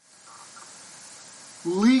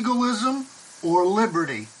Legalism or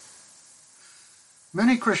liberty?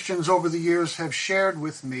 Many Christians over the years have shared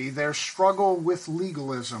with me their struggle with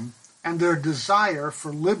legalism and their desire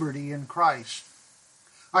for liberty in Christ.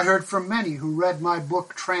 I heard from many who read my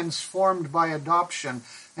book Transformed by Adoption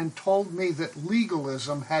and told me that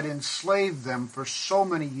legalism had enslaved them for so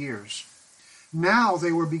many years. Now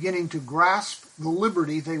they were beginning to grasp the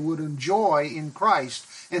liberty they would enjoy in Christ,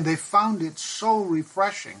 and they found it so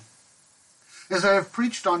refreshing. As I have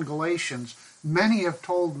preached on Galatians, many have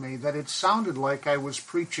told me that it sounded like I was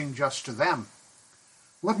preaching just to them.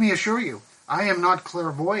 Let me assure you, I am not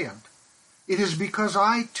clairvoyant. It is because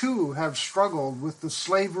I too have struggled with the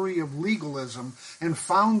slavery of legalism and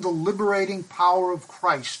found the liberating power of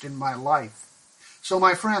Christ in my life. So,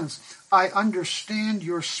 my friends, I understand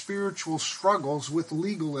your spiritual struggles with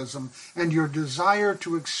legalism and your desire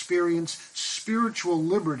to experience spiritual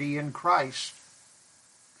liberty in Christ.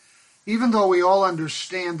 Even though we all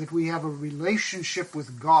understand that we have a relationship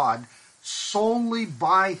with God solely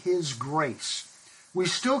by His grace, we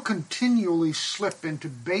still continually slip into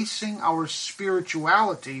basing our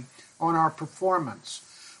spirituality on our performance.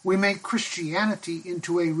 We make Christianity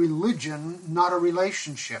into a religion, not a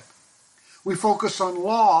relationship. We focus on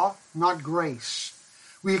law, not grace.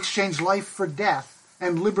 We exchange life for death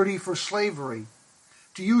and liberty for slavery.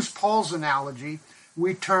 To use Paul's analogy,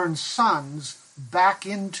 we turn sons back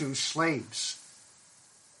into slaves.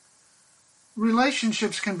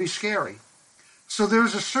 Relationships can be scary, so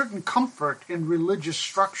there's a certain comfort in religious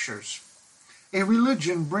structures. A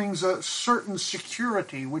religion brings a certain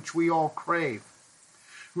security which we all crave.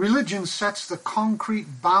 Religion sets the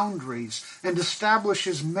concrete boundaries and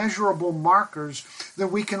establishes measurable markers that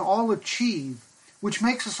we can all achieve, which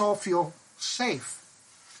makes us all feel safe.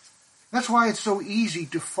 That's why it's so easy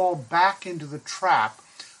to fall back into the trap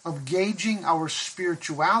of gauging our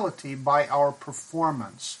spirituality by our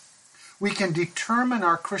performance. We can determine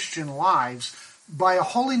our Christian lives by a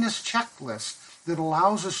holiness checklist that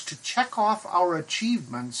allows us to check off our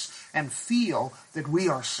achievements and feel that we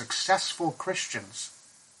are successful Christians.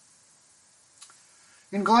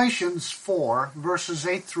 In Galatians 4, verses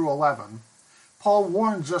 8 through 11, Paul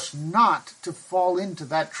warns us not to fall into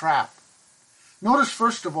that trap. Notice,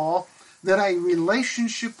 first of all, that a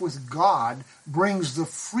relationship with God brings the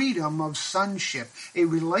freedom of sonship. A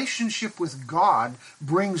relationship with God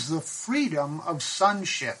brings the freedom of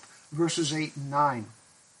sonship, verses 8 and 9.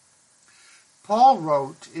 Paul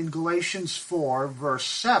wrote in Galatians 4, verse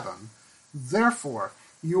 7, "Therefore,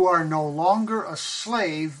 you are no longer a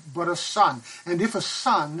slave, but a son, and if a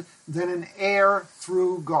son, then an heir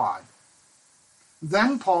through God."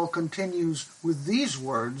 Then Paul continues with these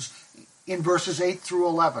words in verses 8 through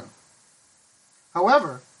 11.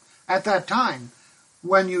 "However, at that time,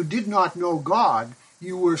 when you did not know God,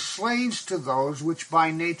 you were slaves to those which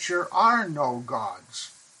by nature are no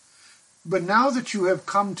gods. But now that you have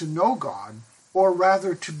come to know God, or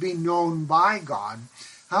rather to be known by God,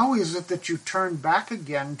 how is it that you turn back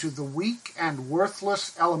again to the weak and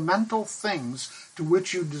worthless elemental things to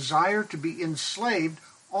which you desire to be enslaved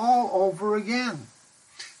all over again?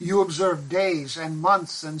 You observe days and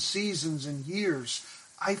months and seasons and years.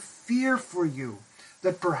 I fear for you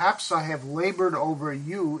that perhaps I have labored over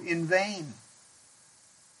you in vain."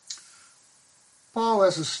 Paul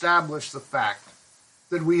has established the fact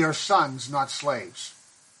that we are sons, not slaves.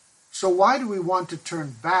 So why do we want to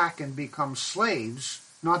turn back and become slaves,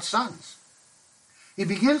 not sons? He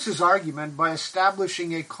begins his argument by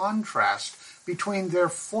establishing a contrast between their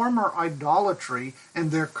former idolatry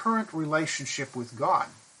and their current relationship with God.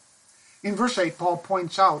 In verse 8, Paul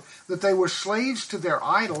points out that they were slaves to their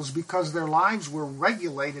idols because their lives were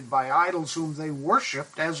regulated by idols whom they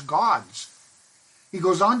worshipped as gods. He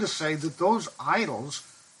goes on to say that those idols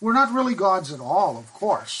were not really gods at all, of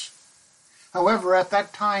course. However, at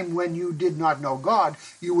that time when you did not know God,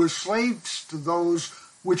 you were slaves to those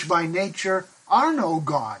which by nature are no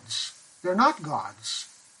gods. They're not gods.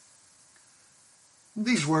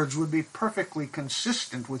 These words would be perfectly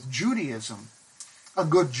consistent with Judaism. A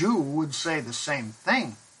good Jew would say the same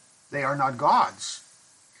thing. They are not gods.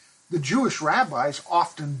 The Jewish rabbis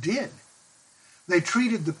often did. They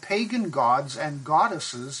treated the pagan gods and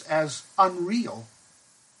goddesses as unreal,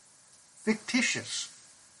 fictitious.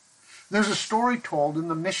 There's a story told in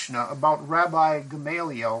the Mishnah about Rabbi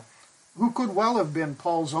Gamaliel, who could well have been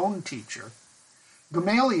Paul's own teacher.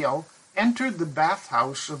 Gamaliel entered the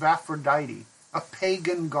bathhouse of Aphrodite, a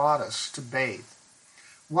pagan goddess, to bathe.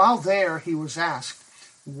 While there, he was asked,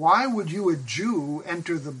 "Why would you, a Jew,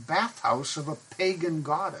 enter the bathhouse of a pagan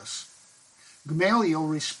goddess?" Gamaliel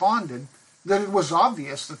responded, that it was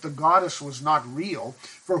obvious that the goddess was not real,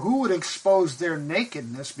 for who would expose their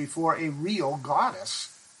nakedness before a real goddess?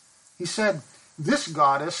 He said, "This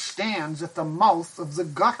goddess stands at the mouth of the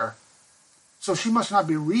gutter, so she must not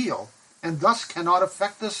be real, and thus cannot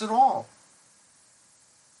affect us at all."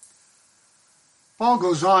 Paul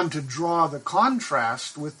goes on to draw the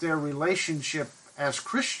contrast with their relationship as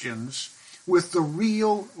Christians with the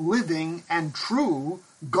real, living, and true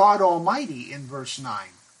God Almighty in verse 9.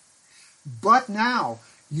 "But now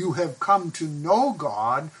you have come to know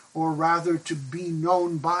God, or rather to be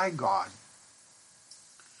known by God."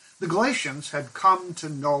 The Galatians had come to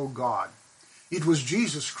know God. It was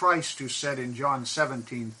Jesus Christ who said in John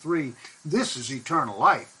 17:3, "This is eternal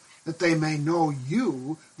life, that they may know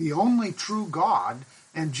you, the only true God,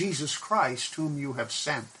 and Jesus Christ whom you have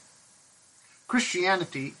sent."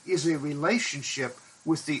 Christianity is a relationship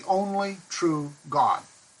with the only true God.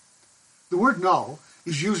 The word know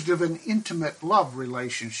is used of an intimate love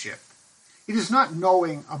relationship. It is not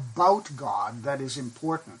knowing about God that is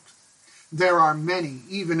important. There are many,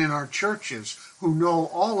 even in our churches, who know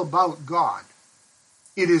all about God.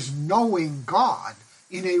 It is knowing God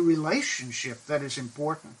in a relationship that is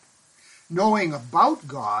important. Knowing about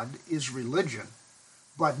God is religion,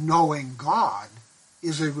 but knowing God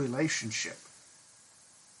is a relationship.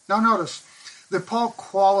 Now notice that Paul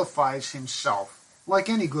qualifies himself, like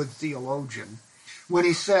any good theologian, when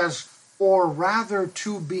he says, "or rather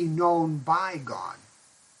to be known by God."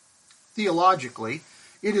 Theologically,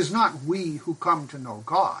 it is not we who come to know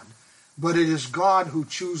God, but it is God who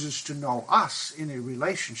chooses to know us in a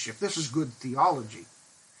relationship. This is good theology.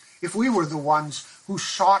 If we were the ones who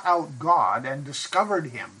sought out God and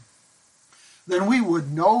discovered him, then we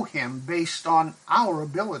would know him based on our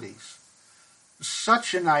abilities.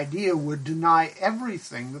 Such an idea would deny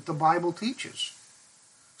everything that the Bible teaches.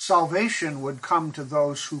 Salvation would come to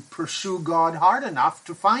those who pursue God hard enough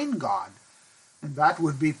to find God, and that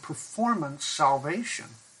would be performance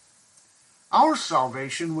salvation. Our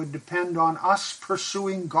salvation would depend on us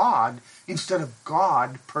pursuing God instead of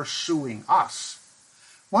God pursuing us.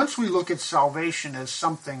 Once we look at salvation as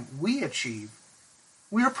something we achieve,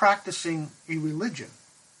 we are practicing a religion.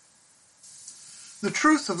 The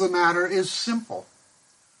truth of the matter is simple.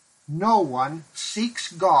 No one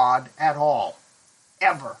seeks God at all,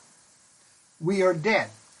 ever. We are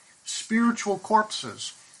dead, spiritual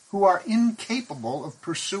corpses who are incapable of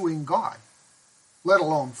pursuing God, let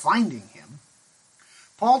alone finding him.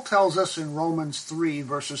 Paul tells us in Romans 3,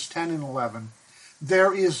 verses 10 and 11,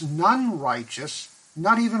 "There is none righteous,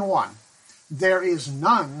 not even one. There is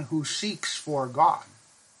none who seeks for God."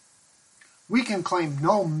 We can claim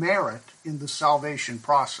no merit in the salvation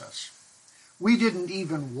process. We didn't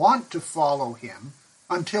even want to follow him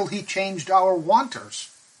until he changed our wanters.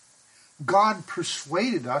 God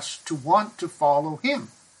persuaded us to want to follow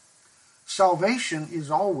him. Salvation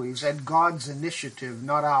is always at God's initiative,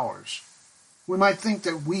 not ours. We might think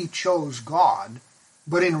that we chose God,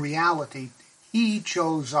 but in reality, he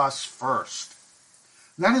chose us first.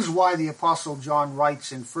 That is why the Apostle John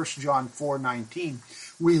writes in 1 John 4:19,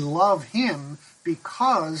 "We love him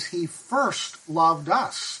because he first loved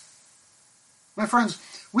us." My friends,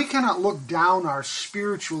 we cannot look down our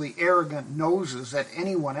spiritually arrogant noses at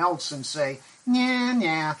anyone else and say,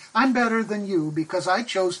 "Nah, I'm better than you because I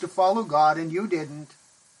chose to follow God and you didn't."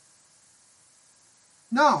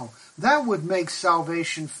 No, that would make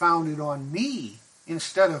salvation founded on me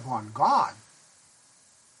instead of on God.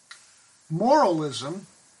 Moralism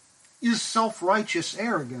is self-righteous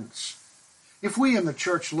arrogance. If we in the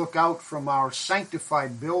church look out from our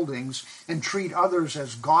sanctified buildings and treat others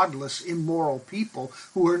as godless, immoral people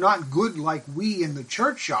who are not good like we in the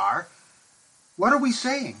church are, what are we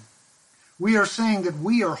saying? We are saying that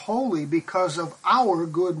we are holy because of our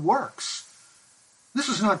good works. This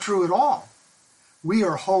is not true at all. We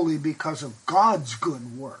are holy because of God's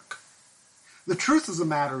good work. The truth of the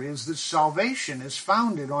matter is that salvation is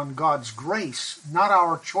founded on God's grace, not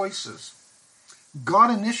our choices.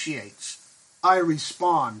 God initiates, I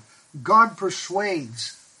respond. God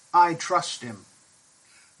persuades, I trust him.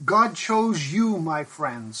 God chose you, my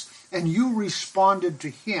friends, and you responded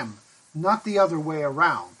to him, not the other way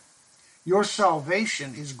around. Your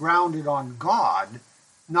salvation is grounded on God,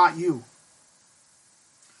 not you.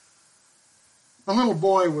 A little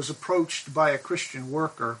boy was approached by a Christian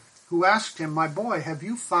worker who asked him, "My boy, have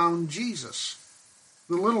you found Jesus?"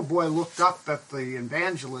 The little boy looked up at the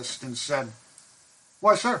evangelist and said,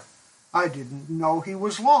 "Why, sir, I didn't know he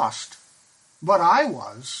was lost, but I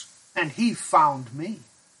was, and he found me."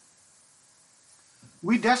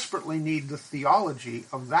 We desperately need the theology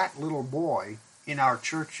of that little boy in our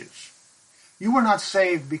churches. You were not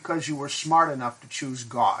saved because you were smart enough to choose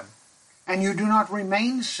God, and you do not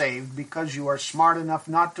remain saved because you are smart enough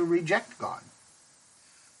not to reject God.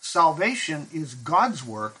 Salvation is God's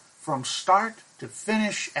work from start to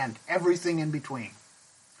finish and everything in between.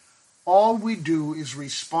 All we do is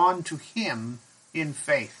respond to Him in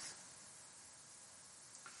faith.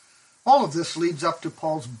 All of this leads up to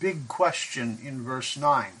Paul's big question in verse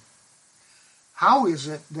 9. How is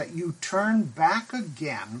it that you turn back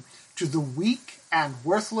again to the weak and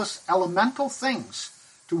worthless elemental things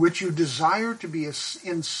to which you desire to be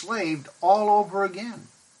enslaved all over again?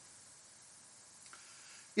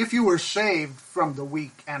 If you were saved from the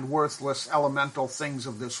weak and worthless elemental things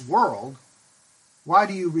of this world, why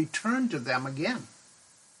do you return to them again?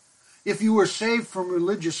 If you were saved from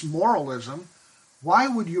religious moralism, why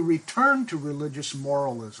would you return to religious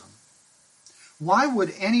moralism? Why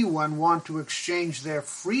would anyone want to exchange their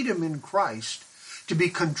freedom in Christ to be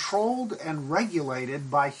controlled and regulated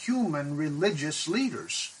by human religious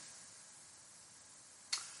leaders?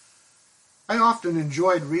 I often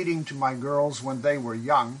enjoyed reading to my girls when they were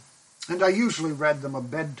young, and I usually read them a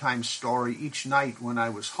bedtime story each night when I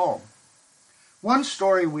was home. One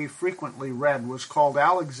story we frequently read was called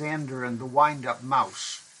Alexander and the Wind-Up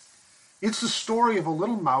Mouse. It's the story of a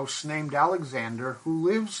little mouse named Alexander who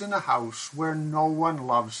lives in a house where no one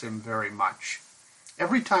loves him very much.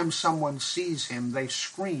 Every time someone sees him, they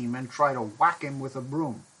scream and try to whack him with a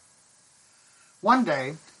broom. One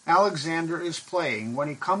day, Alexander is playing when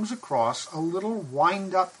he comes across a little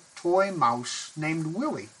wind-up toy mouse named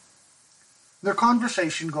Willie. Their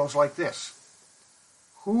conversation goes like this.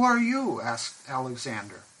 "Who are you?" asked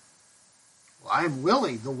Alexander. "Well, I'm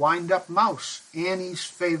Willie, the wind-up mouse, Annie's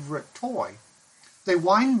favorite toy. They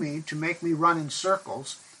wind me to make me run in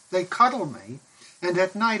circles, they cuddle me, and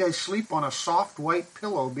at night I sleep on a soft white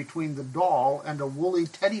pillow between the doll and a woolly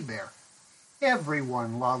teddy bear.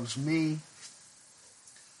 Everyone loves me."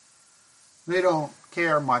 "They don't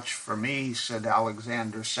care much for me," said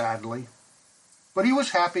Alexander sadly. But he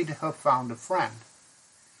was happy to have found a friend.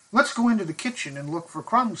 "Let's go into the kitchen and look for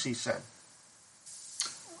crumbs," he said.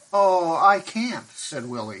 "Oh, I can't," said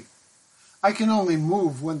Willie. "I can only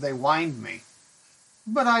move when they wind me.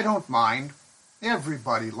 But I don't mind.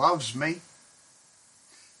 Everybody loves me."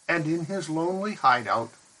 And in his lonely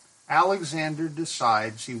hideout, Alexander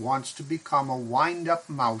decides he wants to become a wind-up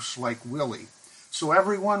mouse like Willie, so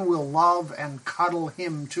everyone will love and cuddle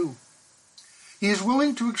him too. He is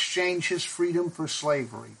willing to exchange his freedom for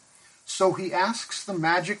slavery, so he asks the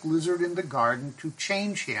magic lizard in the garden to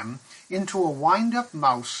change him into a wind-up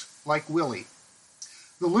mouse like Willie.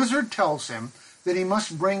 The lizard tells him that he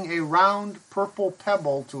must bring a round purple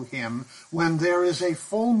pebble to him when there is a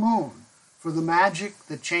full moon for the magic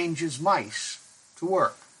that changes mice to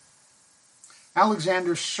work.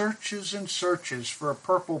 Alexander searches and searches for a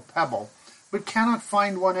purple pebble, but cannot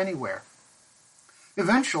find one anywhere.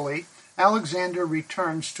 Eventually, Alexander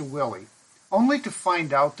returns to Willie, only to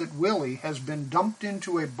find out that Willie has been dumped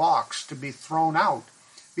into a box to be thrown out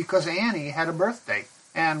because Annie had a birthday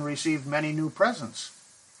and received many new presents.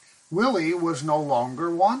 Willie was no longer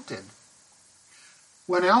wanted.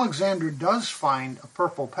 When Alexander does find a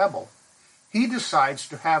purple pebble, he decides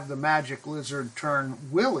to have the magic lizard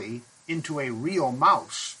turn Willie into a real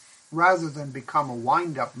mouse, rather than become a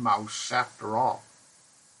wind-up mouse after all.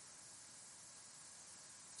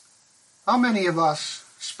 How many of us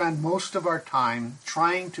spend most of our time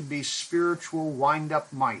trying to be spiritual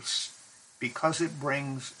wind-up mice because it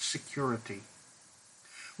brings security?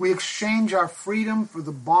 We exchange our freedom for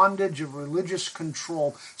the bondage of religious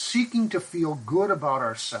control, seeking to feel good about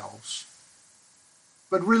ourselves.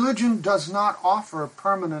 But religion does not offer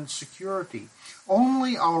permanent security.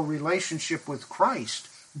 Only our relationship with Christ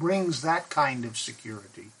brings that kind of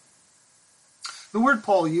security. The word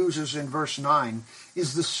Paul uses in verse 9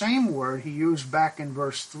 is the same word he used back in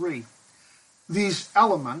verse 3. These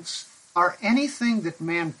elements are anything that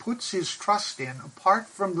man puts his trust in apart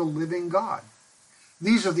from the living God.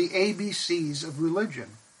 These are the ABCs of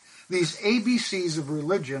religion. These ABCs of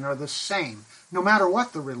religion are the same, no matter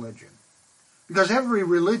what the religion. Because every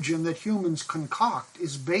religion that humans concoct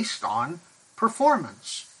is based on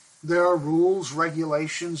performance. There are rules,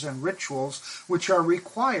 regulations, and rituals which are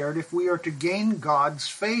required if we are to gain God's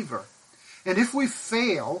favor. And if we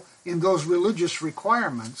fail in those religious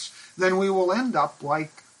requirements, then we will end up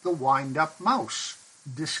like the wind-up mouse,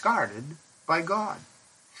 discarded by God.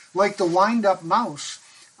 Like the wind-up mouse,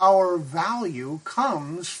 our value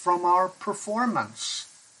comes from our performance.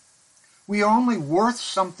 We are only worth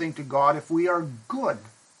something to God if we are good.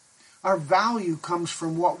 Our value comes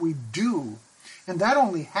from what we do, and that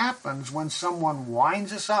only happens when someone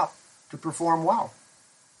winds us up to perform well.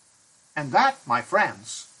 And that, my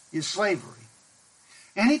friends, is slavery.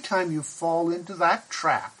 Anytime you fall into that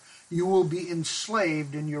trap, you will be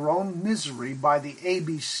enslaved in your own misery by the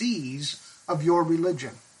ABCs of your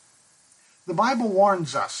religion. The Bible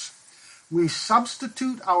warns us, we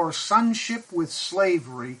substitute our sonship with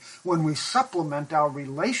slavery when we supplement our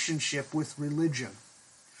relationship with religion.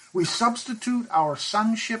 We substitute our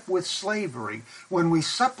sonship with slavery when we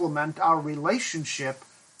supplement our relationship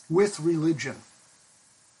with religion.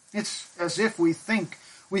 It's as if we think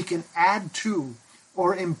we can add to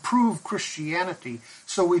or improve Christianity,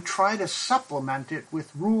 so we try to supplement it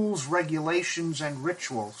with rules, regulations, and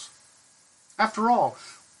rituals. After all,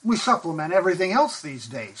 we supplement everything else these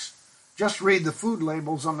days. Just read the food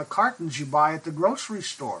labels on the cartons you buy at the grocery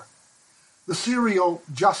store. The cereal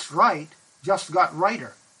Just Right just got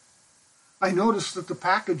righter. I noticed that the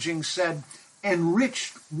packaging said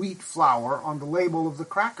enriched wheat flour on the label of the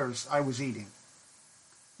crackers I was eating.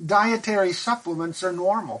 Dietary supplements are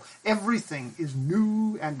normal. Everything is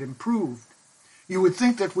new and improved. You would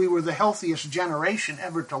think that we were the healthiest generation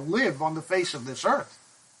ever to live on the face of this earth.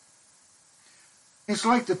 It's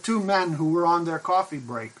like the two men who were on their coffee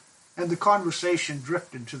break, and the conversation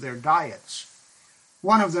drifted to their diets.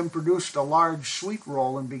 One of them produced a large sweet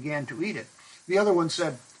roll and began to eat it. The other one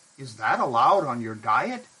said, "Is that allowed on your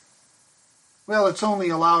diet?" "Well, it's only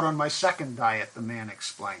allowed on my second diet," the man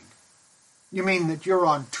explained. "You mean that you're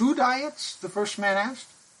on 2 diets?" the first man asked.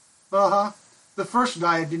 "Uh-huh. The first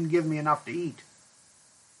diet didn't give me enough to eat."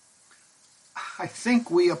 I think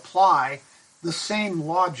we apply the same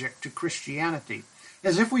logic to Christianity,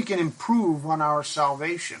 as if we can improve on our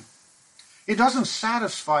salvation. It doesn't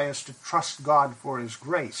satisfy us to trust God for His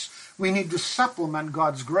grace. We need to supplement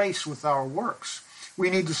God's grace with our works. We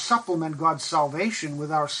need to supplement God's salvation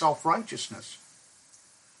with our self-righteousness.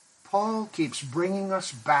 Paul keeps bringing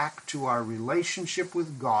us back to our relationship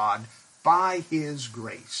with God by His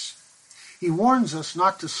grace. He warns us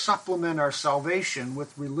not to supplement our salvation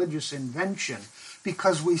with religious invention,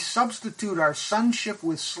 because we substitute our sonship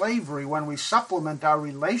with slavery when we supplement our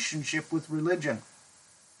relationship with religion.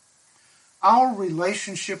 Our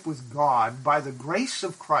relationship with God by the grace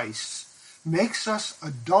of Christ makes us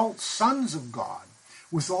adult sons of God,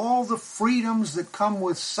 with all the freedoms that come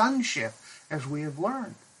with sonship, as we have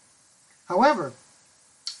learned. However,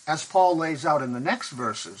 as Paul lays out in the next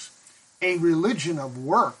verses, a religion of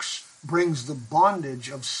works brings the bondage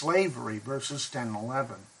of slavery, verses 10 and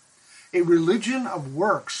 11. A religion of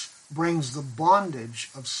works brings the bondage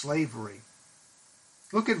of slavery.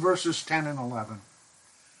 Look at verses 10 and 11.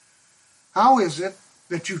 How is it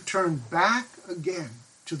that you turn back again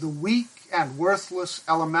to the weak and worthless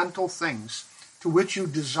elemental things to which you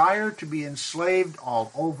desire to be enslaved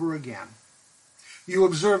all over again? You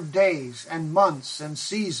observe days and months and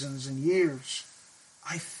seasons and years.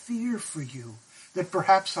 I fear for you that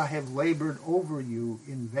perhaps I have labored over you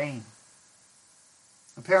in vain.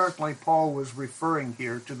 Apparently, Paul was referring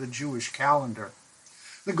here to the Jewish calendar.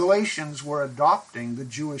 The Galatians were adopting the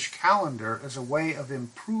Jewish calendar as a way of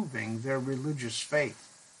improving their religious faith.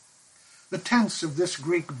 The tense of this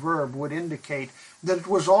Greek verb would indicate that it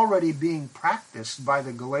was already being practiced by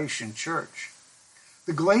the Galatian church.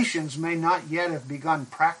 The Galatians may not yet have begun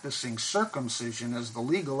practicing circumcision as the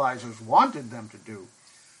legalizers wanted them to do,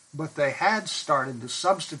 but they had started to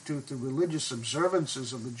substitute the religious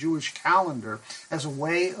observances of the Jewish calendar as a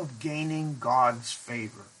way of gaining God's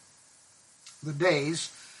favor. The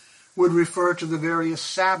days would refer to the various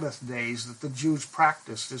Sabbath days that the Jews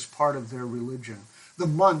practiced as part of their religion. The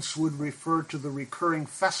months would refer to the recurring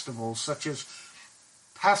festivals such as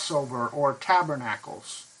Passover or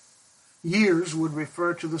Tabernacles. Years would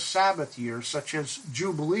refer to the Sabbath year such as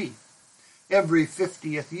Jubilee. Every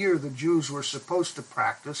 50th year the Jews were supposed to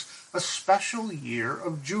practice a special year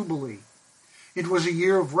of Jubilee. It was a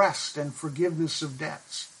year of rest and forgiveness of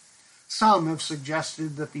debts. Some have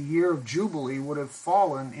suggested that the year of Jubilee would have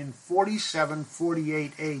fallen in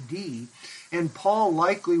 47-48 AD, and Paul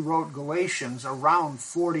likely wrote Galatians around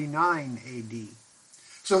 49 AD.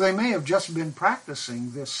 So they may have just been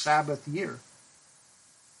practicing this Sabbath year.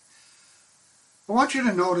 I want you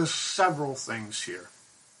to notice several things here.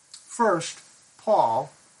 First,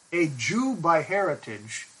 Paul, a Jew by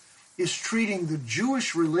heritage, is treating the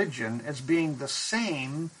Jewish religion as being the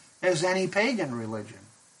same as any pagan religion.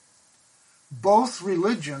 Both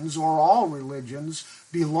religions, or all religions,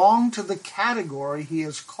 belong to the category he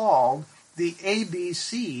has called the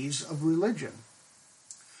ABCs of religion.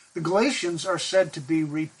 The Galatians are said to be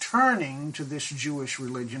returning to this Jewish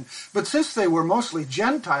religion, but since they were mostly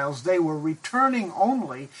Gentiles, they were returning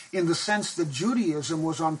only in the sense that Judaism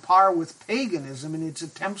was on par with paganism in its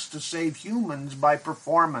attempts to save humans by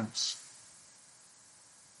performance.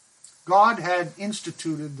 God had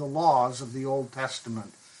instituted the laws of the Old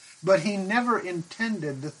Testament, but he never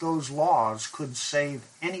intended that those laws could save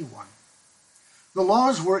anyone. The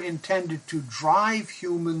laws were intended to drive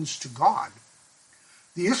humans to God.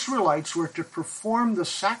 The Israelites were to perform the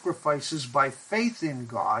sacrifices by faith in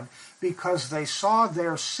God because they saw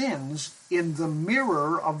their sins in the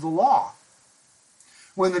mirror of the law.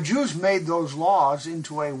 When the Jews made those laws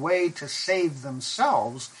into a way to save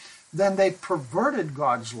themselves, then they perverted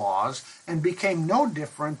God's laws and became no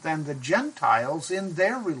different than the Gentiles in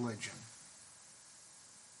their religion.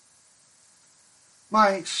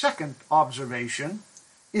 My second observation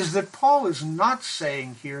is that Paul is not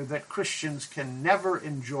saying here that Christians can never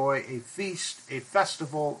enjoy a feast, a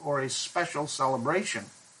festival, or a special celebration.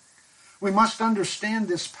 We must understand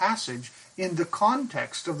this passage in the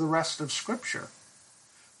context of the rest of Scripture.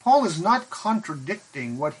 Paul is not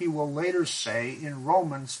contradicting what he will later say in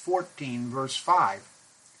Romans 14, verse 5.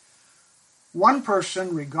 One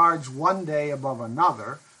person regards one day above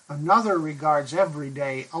another, another regards every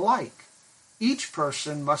day alike. Each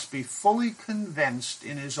person must be fully convinced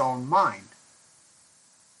in his own mind.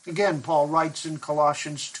 Again, Paul writes in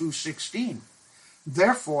Colossians 2:16,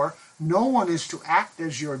 "Therefore, no one is to act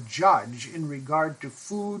as your judge in regard to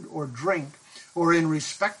food or drink, or in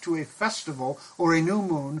respect to a festival, or a new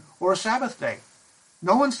moon, or a Sabbath day."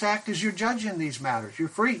 No one's to act as your judge in these matters. You're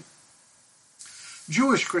free.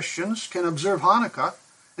 Jewish Christians can observe Hanukkah,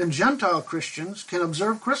 and Gentile Christians can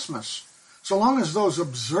observe Christmas, so long as those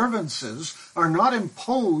observances are not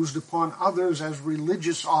imposed upon others as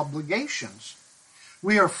religious obligations.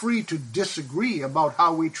 We are free to disagree about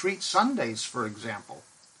how we treat Sundays, for example.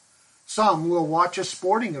 Some will watch a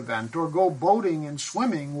sporting event or go boating and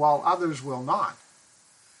swimming while others will not.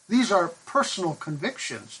 These are personal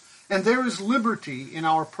convictions, and there is liberty in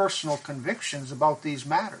our personal convictions about these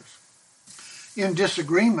matters. In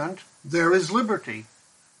disagreement, there is liberty,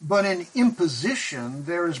 but in imposition,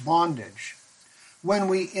 there is bondage. When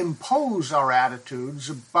we impose our attitudes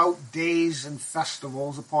about days and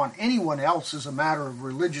festivals upon anyone else as a matter of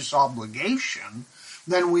religious obligation,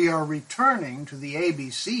 then we are returning to the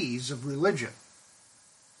ABCs of religion.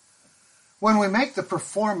 When we make the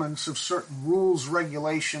performance of certain rules,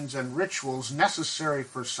 regulations, and rituals necessary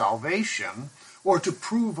for salvation, or to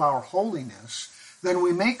prove our holiness, then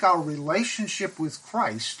we make our relationship with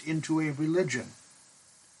Christ into a religion.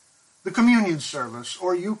 The communion service,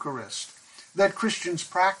 or Eucharist, that Christians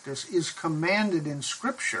practice is commanded in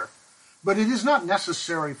Scripture, but it is not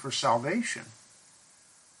necessary for salvation.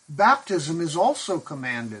 Baptism is also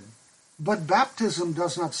commanded, but baptism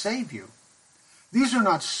does not save you. These are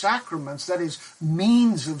not sacraments, that is,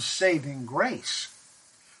 means of saving grace.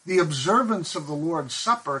 The observance of the Lord's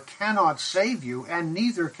Supper cannot save you, and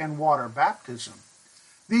neither can water baptism.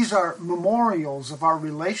 These are memorials of our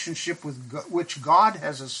relationship which God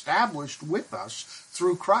has established with us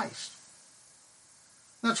through Christ.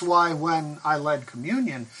 That's why when I led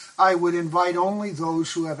communion, I would invite only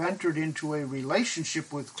those who have entered into a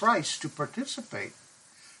relationship with Christ to participate.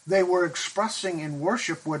 They were expressing in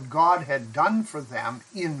worship what God had done for them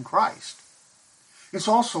in Christ. It's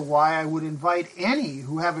also why I would invite any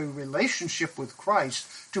who have a relationship with Christ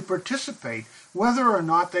to participate, whether or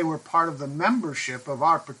not they were part of the membership of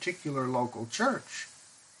our particular local church.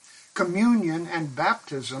 Communion and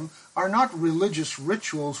baptism are not religious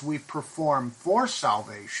rituals we perform for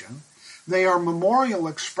salvation. They are memorial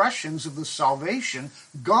expressions of the salvation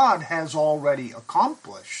God has already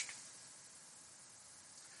accomplished.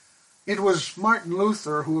 It was Martin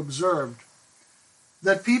Luther who observed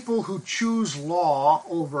that people who choose law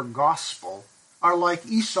over gospel are like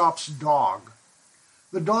Aesop's dog.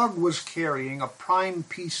 The dog was carrying a prime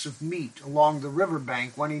piece of meat along the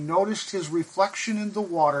riverbank when he noticed his reflection in the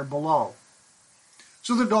water below.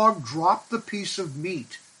 So the dog dropped the piece of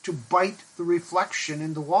meat to bite the reflection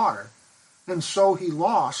in the water, and so he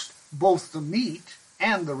lost both the meat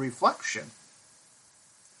and the reflection.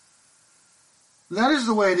 That is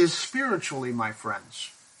the way it is spiritually, my friends.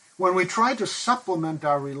 When we try to supplement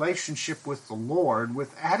our relationship with the Lord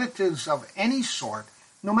with additives of any sort,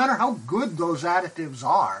 no matter how good those additives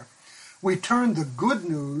are, we turn the good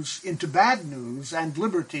news into bad news and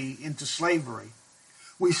liberty into slavery.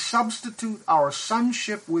 We substitute our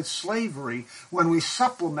sonship with slavery when we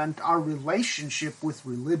supplement our relationship with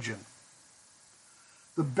religion.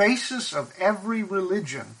 The basis of every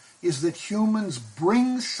religion is that humans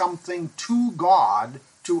bring something to God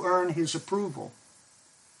to earn his approval.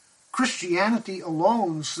 Christianity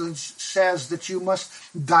alone says that you must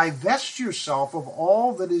divest yourself of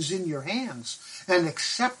all that is in your hands and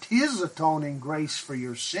accept his atoning grace for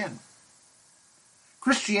your sin.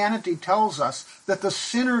 Christianity tells us that the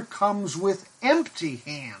sinner comes with empty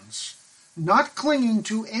hands, not clinging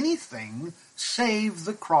to anything save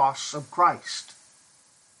the cross of Christ.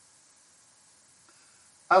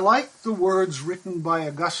 I like the words written by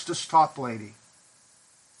Augustus Toplady.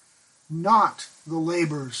 Not the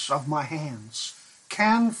labors of my hands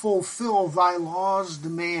can fulfill thy law's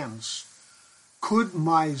demands. Could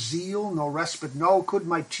my zeal no respite know? Could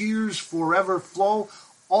my tears forever flow?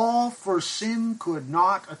 All for sin could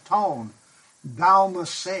not atone. Thou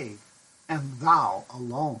must save, and thou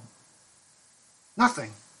alone.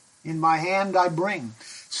 Nothing in my hand I bring.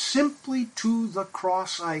 Simply to the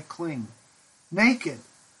cross I cling. Naked,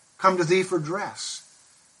 come to thee for dress.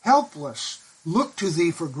 Helpless, look to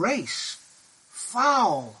thee for grace.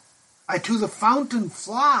 Foul, I to the fountain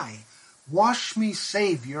fly. Wash me,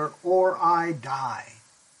 Savior, or I die.